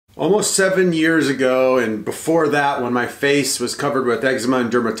Almost 7 years ago, and before that, when my face was covered with eczema and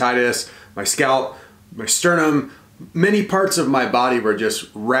dermatitis, my scalp, my sternum, many parts of my body were just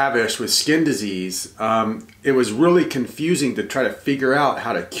ravished with skin disease. It was really confusing to try to figure out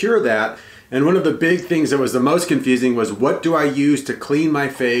how to cure that. And one of the big things that was the most confusing was, what do I use to clean my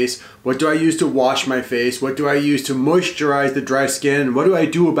face? What do I use to wash my face? What do I use to moisturize the dry skin? What do I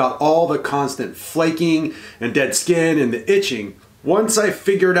do about all the constant flaking and dead skin and the itching? Once I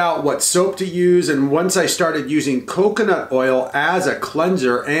figured out what soap to use, and once I started using coconut oil as a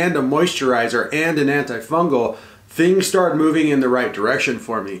cleanser and a moisturizer and an antifungal, things started moving in the right direction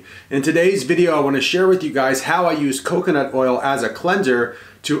for me. In today's video, I want to share with you guys how I use coconut oil as a cleanser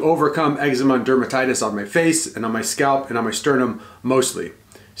to overcome eczema and dermatitis on my face and on my scalp and on my sternum mostly.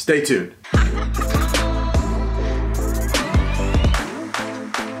 Stay tuned.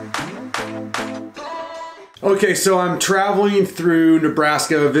 Okay, so I'm traveling through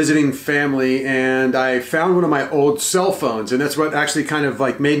Nebraska visiting family, and I found one of my old cell phones, and that's what actually kind of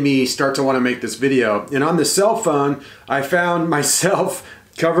like made me start to want to make this video. And on the cell phone, I found myself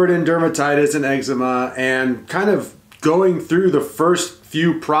covered in dermatitis and eczema and kind of going through the first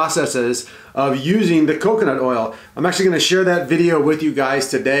few processes of using the coconut oil. I'm actually going to share that video with you guys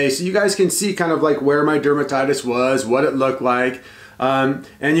today so you guys can see kind of like where my dermatitis was, what it looked like.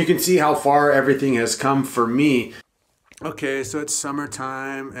 And you can see how far everything has come for me. Okay, so it's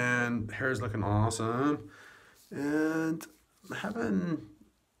summertime and hair's looking awesome. And I'm having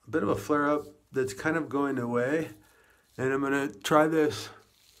a bit of a flare-up that's kind of going away. And I'm gonna try this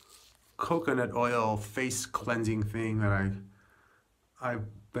coconut oil face cleansing thing that I've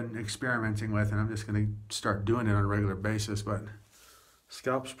been experimenting with, and I'm just gonna start doing it on a regular basis. But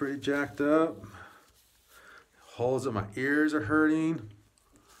scalp's pretty jacked up. Holes in my ears are hurting.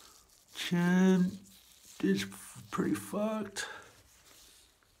 Chin is pretty fucked.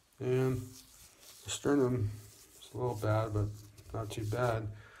 And the sternum is a little bad, but not too bad.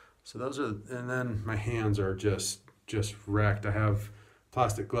 So those are, and then my hands are just wrecked. I have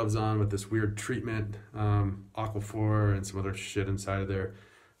plastic gloves on with this weird treatment, Aquaphor and some other shit inside of there.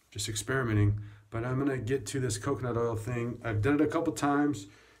 Just experimenting. But I'm gonna get to this coconut oil thing. I've done it a couple times,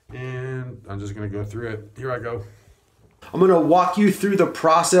 and I'm just gonna go through it. Here I go. I'm gonna walk you through the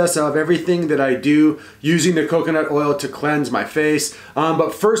process of everything that I do using the coconut oil to cleanse my face.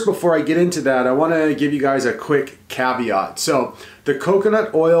 But first, before I get into that, I wanna give you guys a quick caveat. So the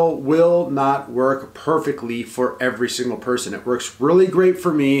coconut oil will not work perfectly for every single person. It works really great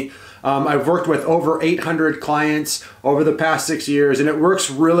for me. I've worked with over 800 clients over the past 6 years, and it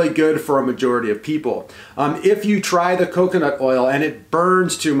works really good for a majority of people. If you try the coconut oil and it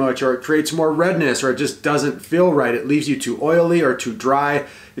burns too much, or it creates more redness, or it just doesn't feel right, it leaves you too oily or too dry,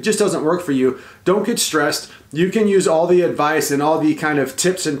 it just doesn't work for you, don't get stressed. You can use all the advice and all the kind of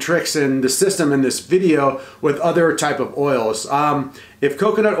tips and tricks in the system in this video with other type of oils. If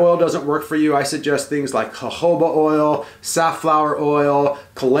coconut oil doesn't work for you, I suggest things like jojoba oil, safflower oil,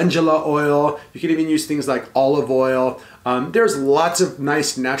 calendula oil. You can even use things like olive oil. There's lots of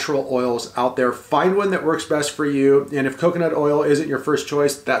nice natural oils out there. Find one that works best for you. And if coconut oil isn't your first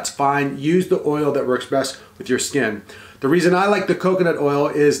choice, that's fine. Use the oil that works best with your skin. The reason I like the coconut oil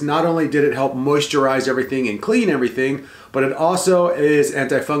is not only did it help moisturize everything and clean everything, but it also is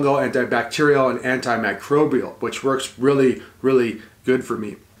antifungal, antibacterial, and antimicrobial, which works really, really good for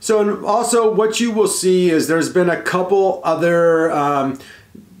me. So, and also what you will see is there's been a couple other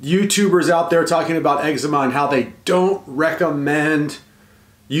YouTubers out there talking about eczema and how they don't recommend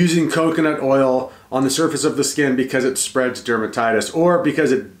using coconut oil on the surface of the skin because it spreads dermatitis or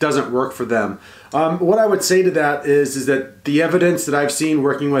because it doesn't work for them. What I would say to that is that the evidence that I've seen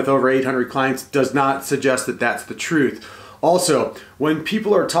working with over 800 clients does not suggest that that's the truth. Also, when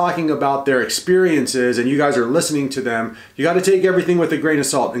people are talking about their experiences and you guys are listening to them, you got to take everything with a grain of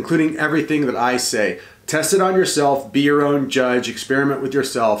salt, including everything that I say. Test it on yourself, be your own judge, experiment with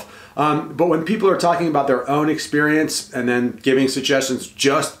yourself. But when people are talking about their own experience and then giving suggestions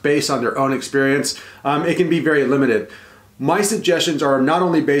just based on their own experience, it can be very limited. My suggestions are not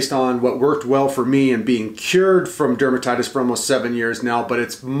only based on what worked well for me and being cured from dermatitis for almost 7 years now, but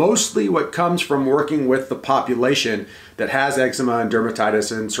it's mostly what comes from working with the population that has eczema and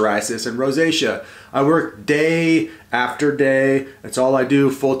dermatitis and psoriasis and rosacea. I work day after day. That's all I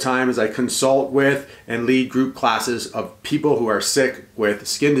do full time is I consult with and lead group classes of people who are sick with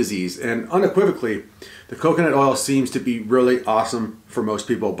skin disease. And unequivocally, the coconut oil seems to be really awesome for most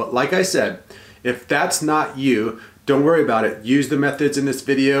people. But like I said, if that's not you, don't worry about it. Use the methods in this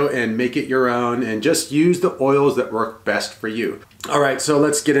video and make it your own, and just use the oils that work best for you. All right, so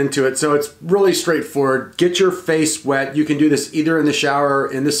let's get into it. So it's really straightforward. Get your face wet. You can do this either in the shower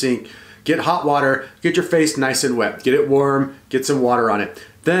or in the sink. Get hot water, get your face nice and wet. Get it warm, get some water on it.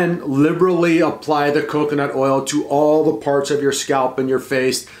 Then liberally apply the coconut oil to all the parts of your scalp and your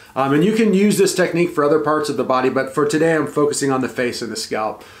face. And you can use this technique for other parts of the body, but for today I'm focusing on the face and the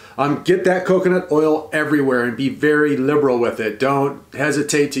scalp. Get that coconut oil everywhere and be very liberal with it. Don't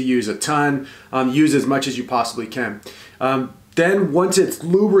hesitate to use a ton. Use as much as you possibly can. Then once it's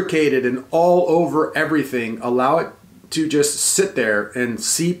lubricated and all over everything, allow it to just sit there and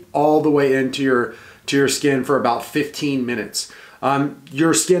seep all the way into your skin for about 15 minutes.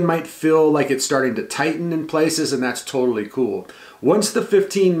 Your skin might feel like it's starting to tighten in places, and that's totally cool. Once the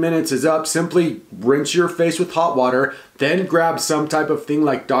 15 minutes is up, simply rinse your face with hot water, then grab some type of thing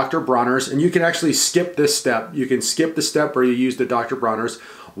like Dr. Bronner's, and you can actually skip this step. You can skip the step where you use the Dr. Bronner's.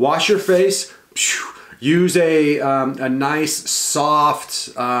 Wash your face. Use a nice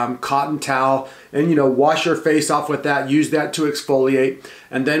soft cotton towel and wash your face off with that. Use that to exfoliate.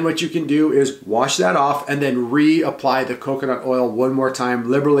 And then what you can do is wash that off and then reapply the coconut oil one more time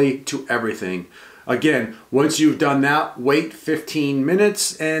liberally to everything. Again, once you've done that, wait 15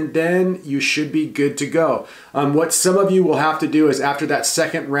 minutes and then you should be good to go. What some of you will have to do is after that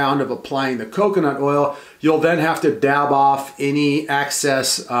second round of applying the coconut oil, you'll then have to dab off any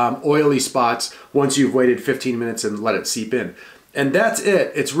excess oily spots once you've waited 15 minutes and let it seep in. And that's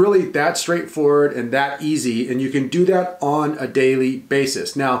it. It's really that straightforward and that easy, and you can do that on a daily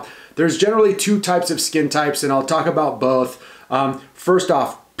basis. Now, there's generally two types of skin types, and I'll talk about both. First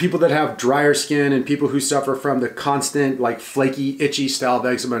off, people that have drier skin and people who suffer from the constant like flaky, itchy style of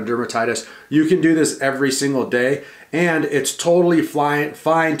eczema and dermatitis, you can do this every single day. And it's totally fine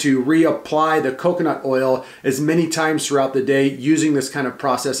to reapply the coconut oil as many times throughout the day using this kind of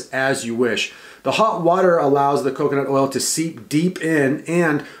process as you wish. The hot water allows the coconut oil to seep deep in,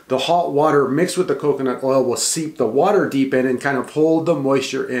 and the hot water mixed with the coconut oil will seep the water deep in and kind of hold the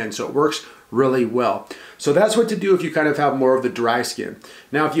moisture in. So it works really well. So that's what to do if you kind of have more of the dry skin.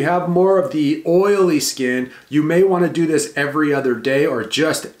 Now, if you have more of the oily skin, you may want to do this every other day or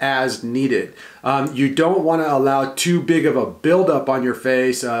just as needed. You don't want to allow too big of a buildup on your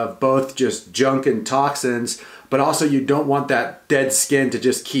face of both just junk and toxins, but also you don't want that dead skin to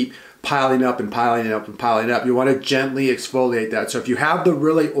just keep piling up and piling up and piling up. You want to gently exfoliate that. So if you have the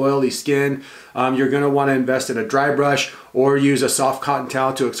really oily skin, you're going to want to invest in a dry brush or use a soft cotton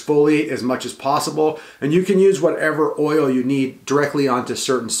towel to exfoliate as much as possible. And you can use whatever oil you need directly onto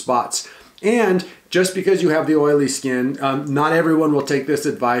certain spots. And just because you have the oily skin, not everyone will take this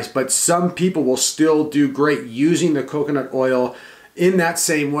advice, but some people will still do great using the coconut oil in that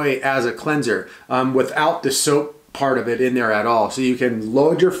same way as a cleanser without the soap part of it in there at all. So you can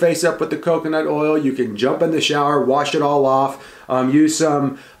load your face up with the coconut oil, you can jump in the shower, wash it all off, use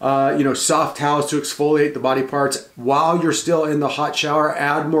some soft towels to exfoliate the body parts while you're still in the hot shower.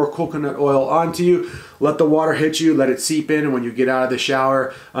 Add more coconut oil onto you, let the water hit you, let it seep in, and when you get out of the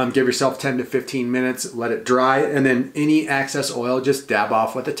shower, give yourself 10 to 15 minutes, let it dry, and then any excess oil just dab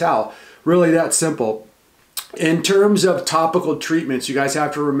off with a towel. Really that simple. In terms of topical treatments, you guys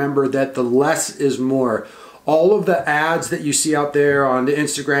have to remember that the less is more. All of the ads that you see out there on the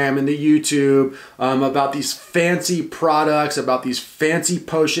Instagram and the YouTube about these fancy products, about these fancy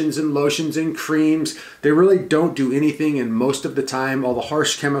potions and lotions and creams, they really don't do anything, and most of the time all the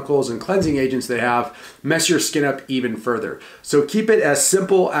harsh chemicals and cleansing agents they have mess your skin up even further. So keep it as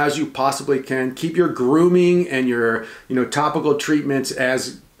simple as you possibly can. Keep your grooming and your topical treatments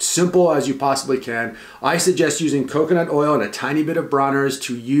as simple as you possibly can. I suggest using coconut oil and a tiny bit of Bronner's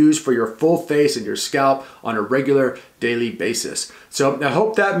to use for your full face and your scalp on a regular daily basis. So I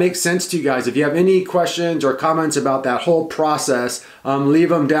hope that makes sense to you guys. If you have any questions or comments about that whole process, leave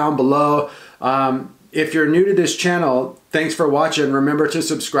them down below. If you're new to this channel, thanks for watching. Remember to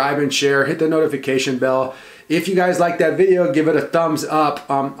subscribe and share, hit the notification bell. If you guys like that video, give it a thumbs up.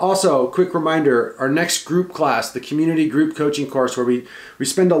 Also, quick reminder, our next group class, the community group coaching course, where we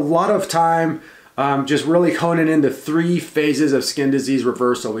spend a lot of time just really honing in the 3 phases of skin disease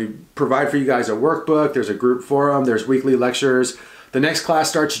reversal. We provide for you guys a workbook, there's a group forum, there's weekly lectures. The next class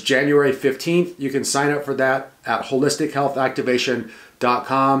starts January 15th. You can sign up for that at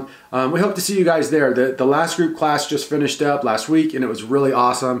holistichealthactivation.com. We hope to see you guys there. The last group class just finished up last week and it was really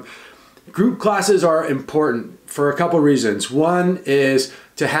awesome. Group classes are important for a couple reasons. One is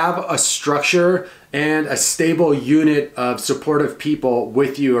to have a structure and a stable unit of supportive people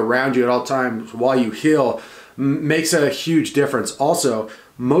with you, around you at all times while you heal, makes a huge difference. Also,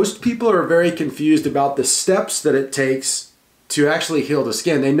 most people are very confused about the steps that it takes to actually heal the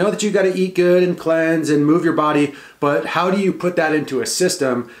skin. They know that you got to eat good and cleanse and move your body, but how do you put that into a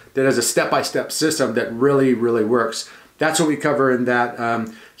system that is a step-by-step system that really, really works? That's what we cover in that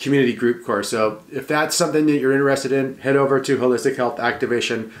community group course. So if that's something that you're interested in, head over to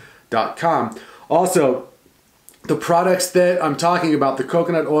holistichealthactivation.com. Also, the products that I'm talking about, the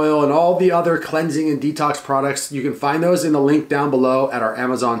coconut oil and all the other cleansing and detox products, you can find those in the link down below at our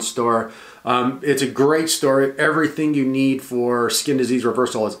Amazon store. It's a great store. Everything you need for skin disease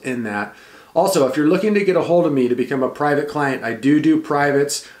reversal is in that. Also, if you're looking to get a hold of me to become a private client, I do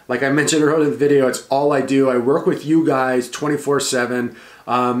privates. Like I mentioned earlier in the video, it's all I do. I work with you guys 24/7.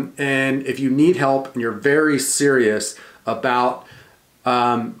 And if you need help and you're very serious about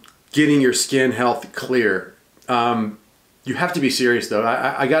getting your skin health clear, you have to be serious though.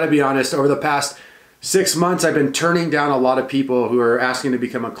 I gotta be honest, over the past 6 months, I've been turning down a lot of people who are asking to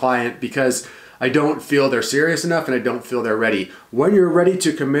become a client because I don't feel they're serious enough and I don't feel they're ready. When you're ready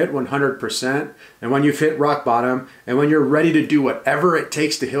to commit 100% and when you've hit rock bottom and when you're ready to do whatever it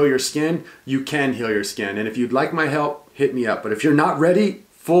takes to heal your skin, you can heal your skin. And if you'd like my help, hit me up. But if you're not ready,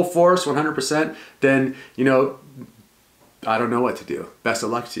 full force, 100%, then, you know, I don't know what to do. Best of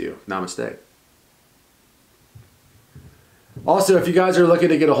luck to you. Namaste. Also, if you guys are looking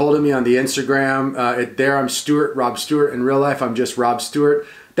to get a hold of me on the Instagram, there I'm Stewart, Rob Stewart. In real life, I'm just Rob Stewart.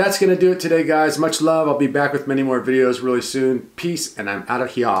 That's going to do it today, guys. Much love. I'll be back with many more videos really soon. Peace, and I'm out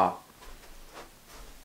of here.